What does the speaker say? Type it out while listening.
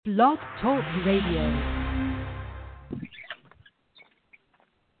Blog Talk Radio.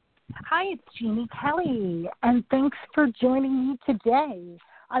 Hi, it's Jeannie Kelly, and thanks for joining me today.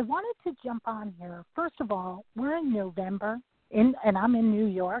 I wanted to jump on here. First of all, we're in November, and I'm in New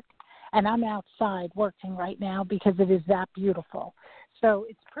York, and I'm outside working right now because it is that beautiful. So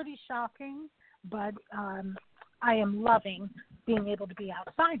it's pretty shocking, but I am loving being able to be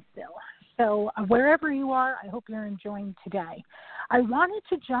outside still. So wherever you are, I hope you're enjoying today. I wanted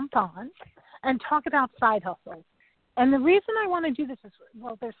to jump on and talk about side hustles. And the reason I want to do this is,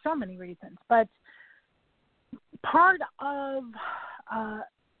 well, there's so many reasons, but part of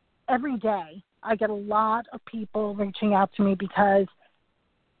every day I get a lot of people reaching out to me because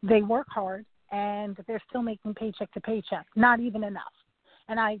they work hard and they're still making paycheck to paycheck, not even enough.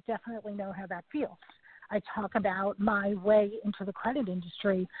 And I definitely know how that feels. I talk about my way into the credit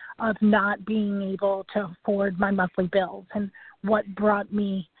industry of not being able to afford my monthly bills and what brought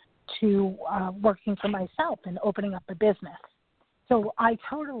me to working for myself and opening up a business. So I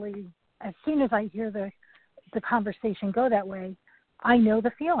totally, as soon as I hear the conversation go that way, I know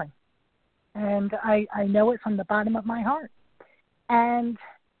the feeling. And I know it from the bottom of my heart. And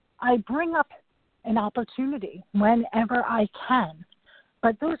I bring up an opportunity whenever I can.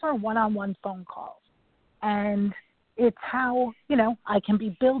 But those are one-on-one phone calls. And it's how, I can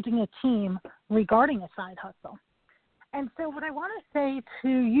be building a team regarding a side hustle. And so what I want to say to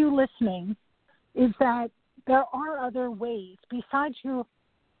you listening is that there are other ways besides your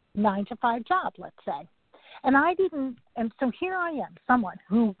 9-to-5 job, let's say. And so here I am, someone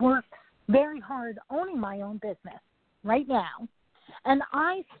who works very hard owning my own business right now. And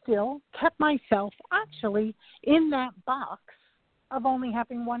I still kept myself actually in that box of only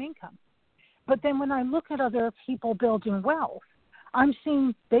having one income. But then when I look at other people building wealth, I'm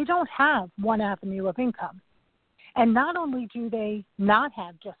seeing they don't have one avenue of income. And not only do they not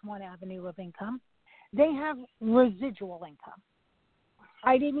have just one avenue of income, they have residual income.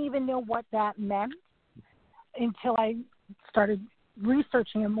 I didn't even know what that meant until I started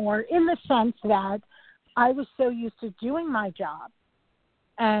researching it more, in the sense that I was so used to doing my job.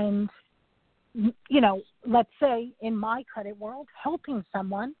 And, let's say in my credit world, helping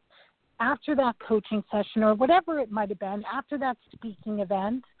someone after that coaching session or whatever it might have been, after that speaking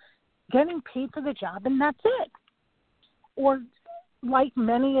event, getting paid for the job, and that's it. Or like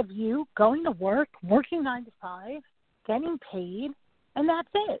many of you, going to work, working 9 to 5, getting paid, and that's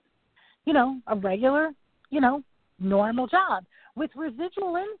it. A regular, normal job. With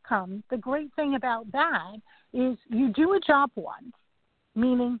residual income, the great thing about that is you do a job once,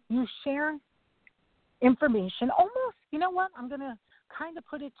 meaning you share information almost, I'm going to kind of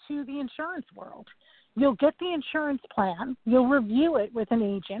put it to the insurance world. You'll get the insurance plan, you'll review it with an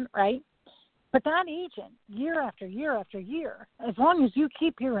agent, right? But that agent, year after year after year, as long as you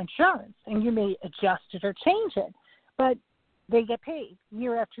keep your insurance, and you may adjust it or change it, but they get paid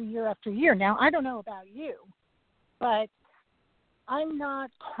year after year after year. Now, I don't know about you, but I'm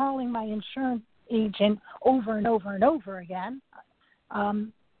not calling my insurance agent over and over and over again.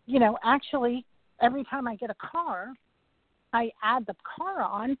 Actually, every time I get a car, I add the car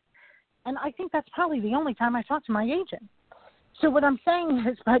on, and I think that's probably the only time I talk to my agent. So what I'm saying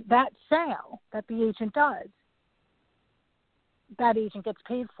is that sale that the agent does, that agent gets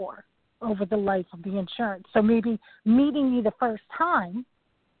paid for over the life of the insurance. So maybe meeting me the first time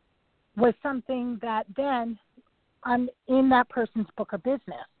was something that then I'm in that person's book of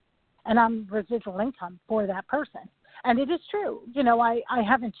business, and I'm residual income for that person. And it is true. I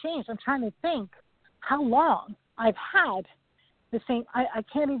haven't changed. I'm trying to think how long I've had the same. I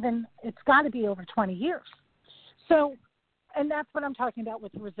can't even, it's got to be over 20 years. So, and that's what I'm talking about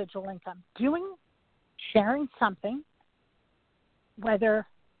with residual income. Sharing something, whether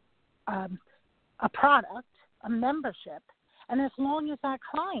a product, a membership, and as long as that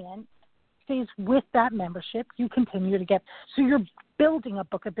client stays with that membership, you continue to get, so you're building a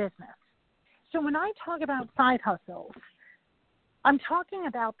book of business. So when I talk about side hustles, I'm talking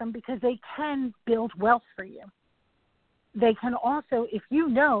about them because they can build wealth for you. They can also, if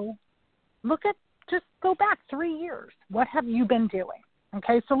just go back 3 years. What have you been doing?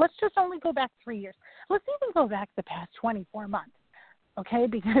 Okay, so let's just only go back 3 years. Let's even go back the past 24 months, okay,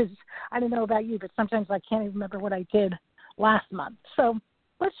 because I don't know about you, but sometimes I can't even remember what I did last month. So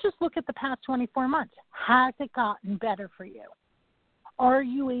let's just look at the past 24 months. Has it gotten better for you? Are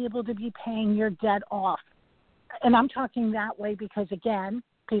you able to be paying your debt off? And I'm talking that way because, again,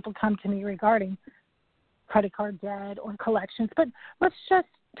 people come to me regarding credit card debt or collections. But let's just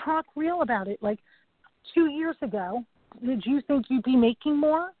talk real about it. Like 2 years ago, did you think you'd be making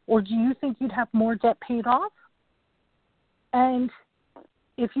more, or do you think you'd have more debt paid off? And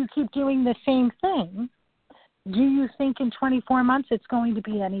if you keep doing the same thing, do you think in 24 months it's going to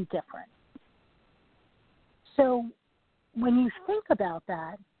be any different? So when you think about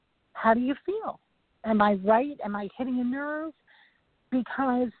that, how do you feel? Am I right? Am I hitting a nerve?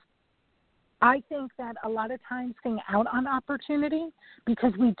 Because I think that a lot of times getting out on opportunity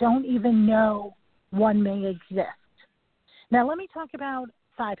because we don't even know one may exist. Now, let me talk about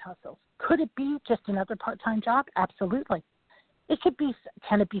side hustles. Could it be just another part-time job? Absolutely.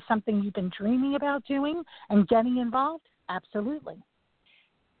 Can it be something you've been dreaming about doing and getting involved? Absolutely.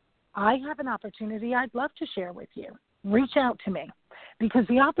 I have an opportunity I'd love to share with you. Reach out to me because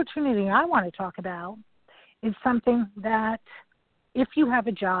the opportunity I want to talk about is something that if you have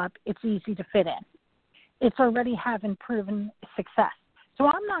a job, it's easy to fit in. It's already having proven success. So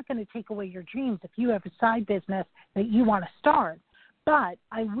I'm not going to take away your dreams if you have a side business that you want to start. But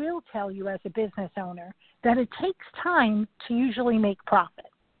I will tell you as a business owner that it takes time to usually make profit.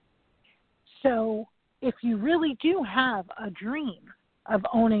 So if you really do have a dream of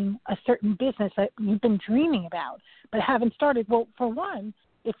owning a certain business that you've been dreaming about but haven't started, well, for one,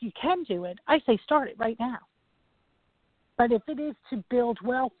 if you can do it, I say start it right now. But if it is to build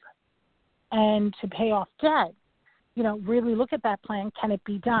wealth and to pay off debt, really look at that plan. Can it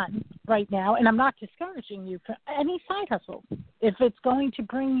be done right now? And I'm not discouraging you for any side hustle. If it's going to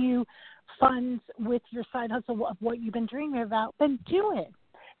bring you funds with your side hustle of what you've been dreaming about, then do it.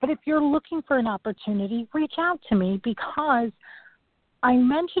 But if you're looking for an opportunity, reach out to me because I'm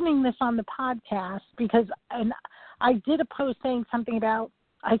mentioning this on the podcast and I did a post saying something about,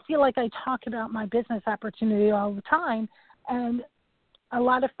 I feel like I talk about my business opportunity all the time, and a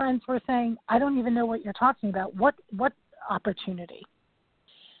lot of friends were saying, I don't even know what you're talking about. What opportunity?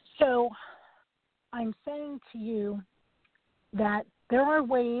 So I'm saying to you that there are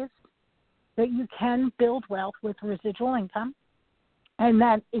ways that you can build wealth with residual income, and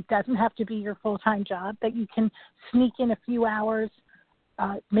that it doesn't have to be your full-time job, that you can sneak in a few hours,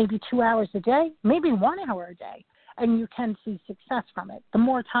 maybe 2 hours a day, maybe 1 hour a day, and you can see success from it. The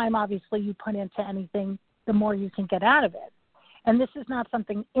more time, obviously, you put into anything, the more you can get out of it. And this is not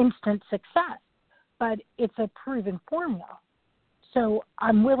something instant success, but it's a proven formula. So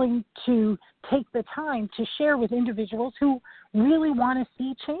I'm willing to take the time to share with individuals who really want to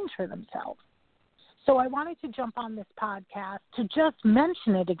see change for themselves. So I wanted to jump on this podcast to just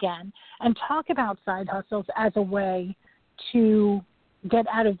mention it again and talk about side hustles as a way to get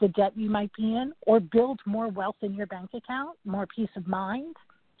out of the debt you might be in or build more wealth in your bank account, more peace of mind.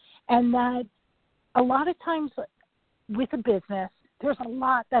 And that a lot of times with a business, there's a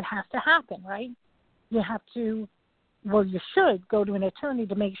lot that has to happen, right? You have to, you should go to an attorney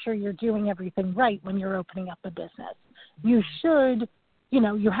to make sure you're doing everything right when you're opening up a business. You should,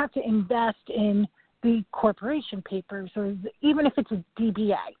 you have to invest in the corporation papers or even if it's a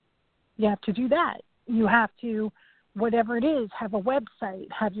DBA, you have to do that. You have to, whatever it is, have a website,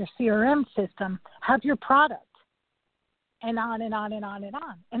 have your CRM system, have your product, and on and on and on and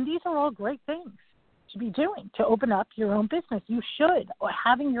on. And these are all great things to be doing, to open up your own business. You should.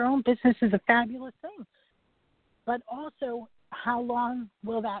 Having your own business is a fabulous thing. But also, how long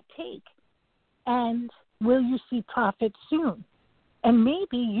will that take? And will you see profit soon? And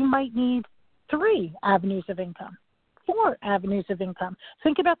maybe you might need 3 avenues of income, 4 avenues of income.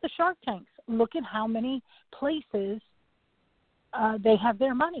 Think about the Shark Tanks. Look at how many places they have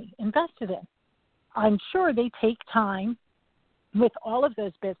their money invested in. I'm sure they take time with all of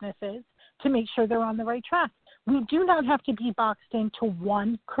those businesses to make sure they're on the right track. We do not have to be boxed into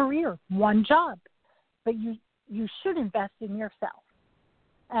one career, one job, but you should invest in yourself.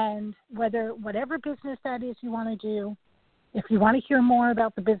 And whatever business that is you want to do, if you want to hear more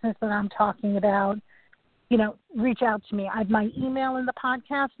about the business that I'm talking about, reach out to me. I have my email in the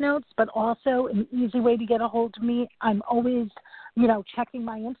podcast notes, but also an easy way to get a hold of me. I'm always, checking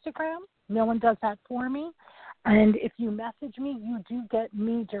my Instagram. No one does that for me. And if you message me, you do get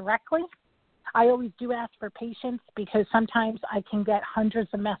me directly. I always do ask for patience because sometimes I can get hundreds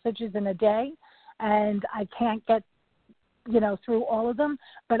of messages in a day and I can't get, through all of them.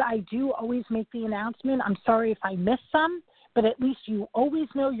 But I do always make the announcement. I'm sorry if I miss some, but at least you always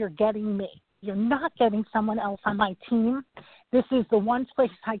know you're getting me. You're not getting someone else on my team. This is the one place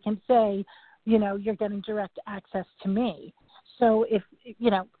I can say, you're getting direct access to me. So if,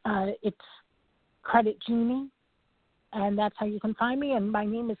 it's Credit Jeannie, and that's how you can find me. And my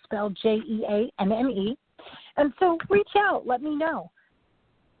name is spelled Jeanne. And so reach out. Let me know.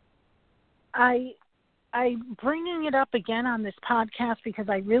 I'm bringing it up again on this podcast because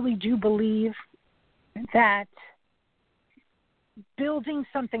I really do believe that building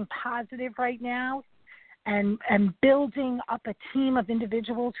something positive right now and building up a team of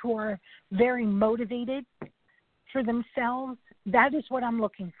individuals who are very motivated for themselves, that is what I'm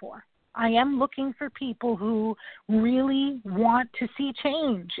looking for. I am looking for people who really want to see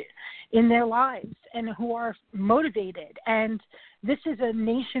change in their lives and who are motivated. And this is a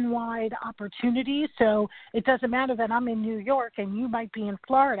nationwide opportunity, so it doesn't matter that I'm in New York and you might be in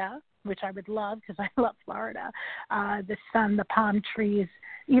Florida, which I would love because I love Florida, the sun, the palm trees,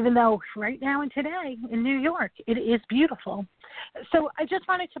 even though right now and today in New York, it is beautiful. So I just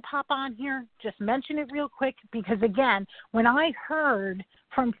wanted to pop on here, just mention it real quick, because, again, when I heard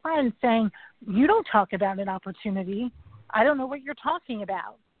from friends saying, you don't talk about an opportunity, I don't know what you're talking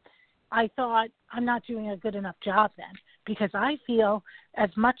about, I thought I'm not doing a good enough job then, because I feel as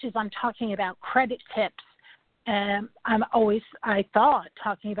much as I'm talking about credit tips, I thought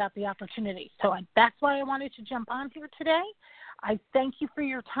talking about the opportunity. So that's why I wanted to jump on here today. I thank you for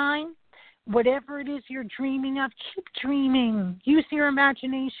your time. Whatever it is you're dreaming of, keep dreaming. Use your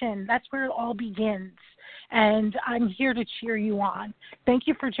imagination. That's where it all begins. And I'm here to cheer you on. Thank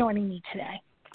you for joining me today.